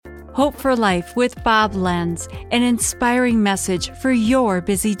Hope for Life with Bob Lenz, an inspiring message for your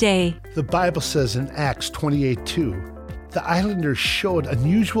busy day. The Bible says in Acts 28:2, the islanders showed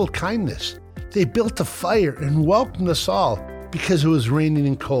unusual kindness. They built a fire and welcomed us all because it was raining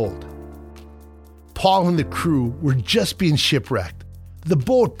and cold. Paul and the crew were just being shipwrecked. The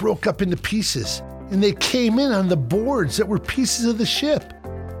boat broke up into pieces, and they came in on the boards that were pieces of the ship,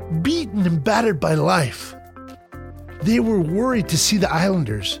 beaten and battered by life. They were worried to see the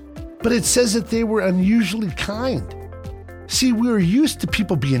islanders, but it says that they were unusually kind. See, we were used to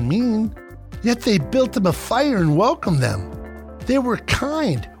people being mean, yet they built them a fire and welcomed them. They were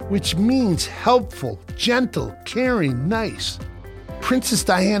kind, which means helpful, gentle, caring, nice. Princess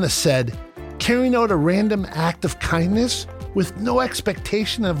Diana said, carrying out a random act of kindness with no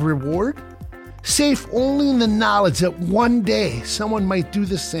expectation of reward, safe only in the knowledge that one day someone might do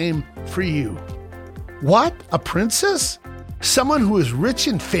the same for you. What? A princess? Someone who is rich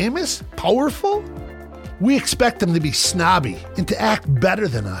and famous? Powerful? We expect them to be snobby and to act better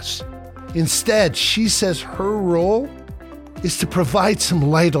than us. Instead, she says her role is to provide some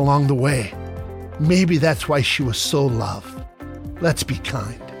light along the way. Maybe that's why she was so loved. Let's be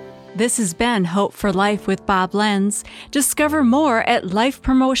kind. This has been Hope for Life with Bob Lenz. Discover more at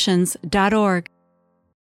lifepromotions.org.